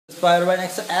Spider right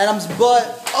next to Adam's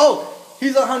butt. Oh,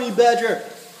 he's a honey badger.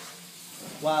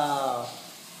 Wow.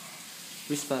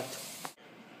 Respect.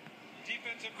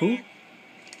 Who?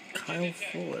 Kyle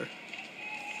Fuller.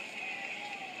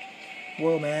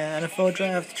 Whoa, man. NFL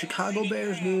draft. Chicago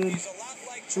Bears, dude.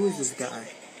 Who is this guy?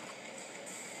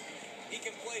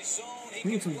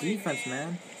 We need some defense,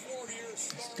 man.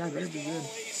 This guy better be good.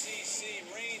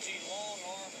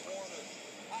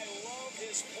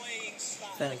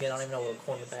 Then again, I don't even know what a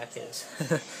cornerback is.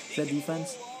 Is that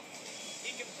defense?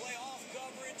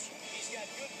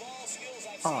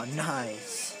 Oh,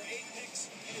 nice.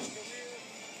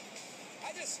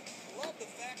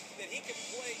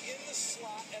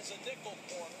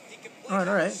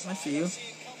 Alright, I see you.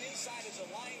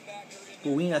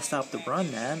 But we gotta stop the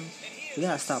run, man. We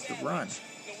gotta stop the run.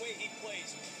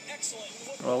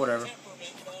 Well, whatever.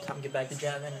 Time to get back to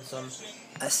jamming and some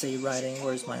essay writing.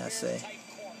 Where's my essay?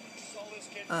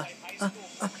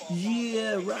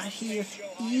 Yeah, right here.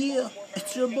 Yeah,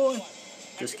 it's your boy.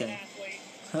 Just kidding.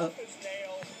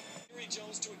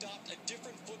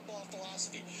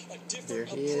 There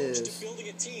he is. Oh,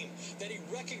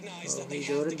 he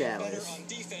go to Dallas.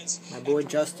 My boy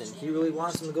Justin. He really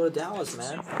wants him to go to Dallas,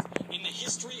 man.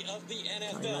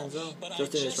 Manziel.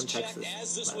 Justin is from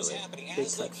Texas, by the way. Big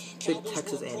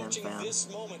Texas A&M fan.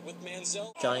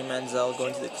 Johnny Manziel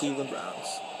going to the Cleveland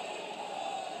Browns.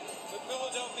 The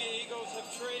Philadelphia Eagles have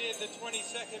traded the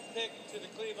 22nd pick to the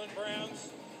Cleveland Browns.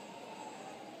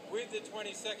 With the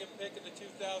 22nd pick of the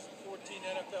 2014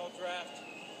 NFL Draft,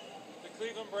 the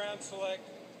Cleveland Browns select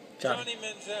Johnny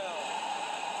Manziel,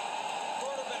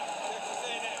 quarterback, Texas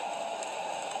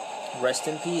A&M. Rest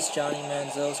in peace, Johnny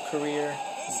Manziel's career.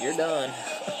 You're done.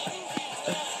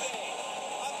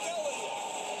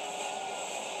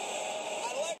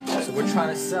 So we're trying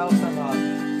to sell some,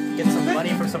 get some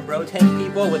money from some bro tank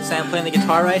people with Sam playing the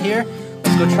guitar right here.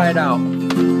 Let's go try it out.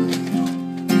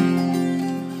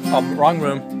 Oh, wrong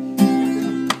room.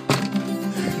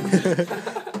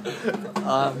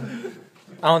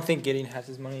 I don't think Gideon has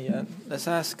his money yet. Let's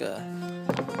ask.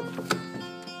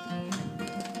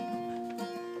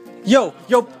 Yo,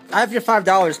 I have your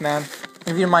 $5, man.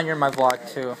 If you don't mind, you're in my vlog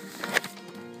too.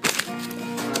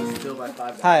 Trying to steal my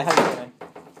 $5. Hi, how you doing?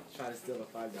 Trying to steal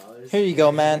my $5. Here you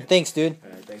go, man. Thanks, dude.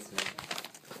 Alright, thanks, man.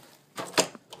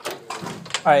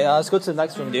 Alright, let's go to the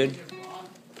next room, dude.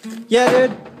 Yeah,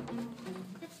 dude.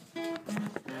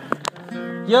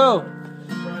 Yo,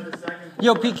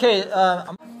 PK.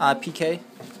 PK.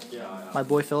 My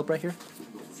boy Philip right here.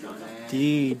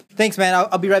 Dude. Thanks, man.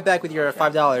 I'll be right back with your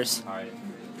 $5. Alright.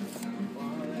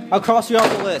 I'll cross you off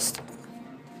the list.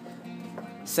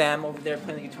 Sam over there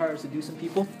playing the guitar to seduce some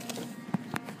people.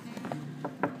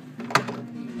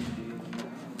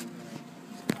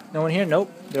 No one here? Nope.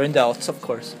 They're in Dallas, of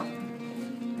course.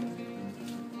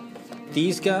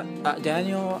 These guys,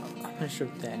 Daniel. I'm not sure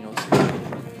if Daniel's.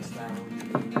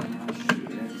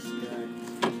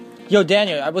 Yo,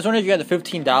 Daniel, I was wondering if you had the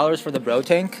 $15 for the bro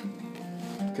tank.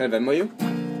 Can I Venmo you?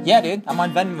 Yeah, dude. I'm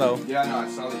on Venmo. Yeah, no, I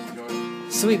saw that you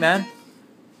joined. Sweet, man.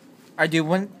 Alright, dude,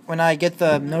 when I get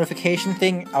the notification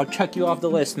thing, I'll check you off the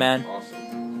list, man. Awesome.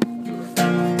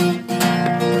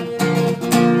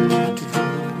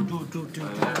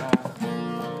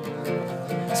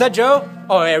 Is that Joe?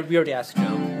 Oh, yeah, we already asked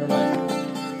Joe. Never mind.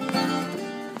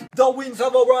 The wings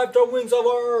have arrived, the wings have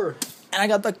arrived! And I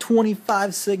got like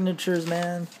 25 signatures,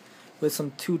 man. With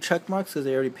some 2 check marks, because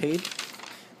they already paid.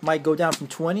 Might go down from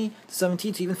 20 to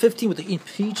 17 to even 15 with the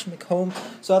impeachment home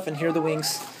stuff. And here are the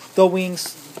wings. The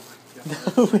wings.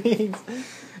 The wings.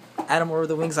 Adam ordered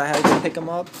the wings. I had to go pick them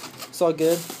up. It's all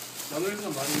good. No, there's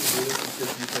no money to do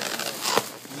this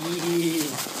because you Yeah.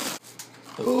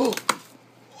 Oh.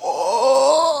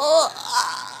 Oh.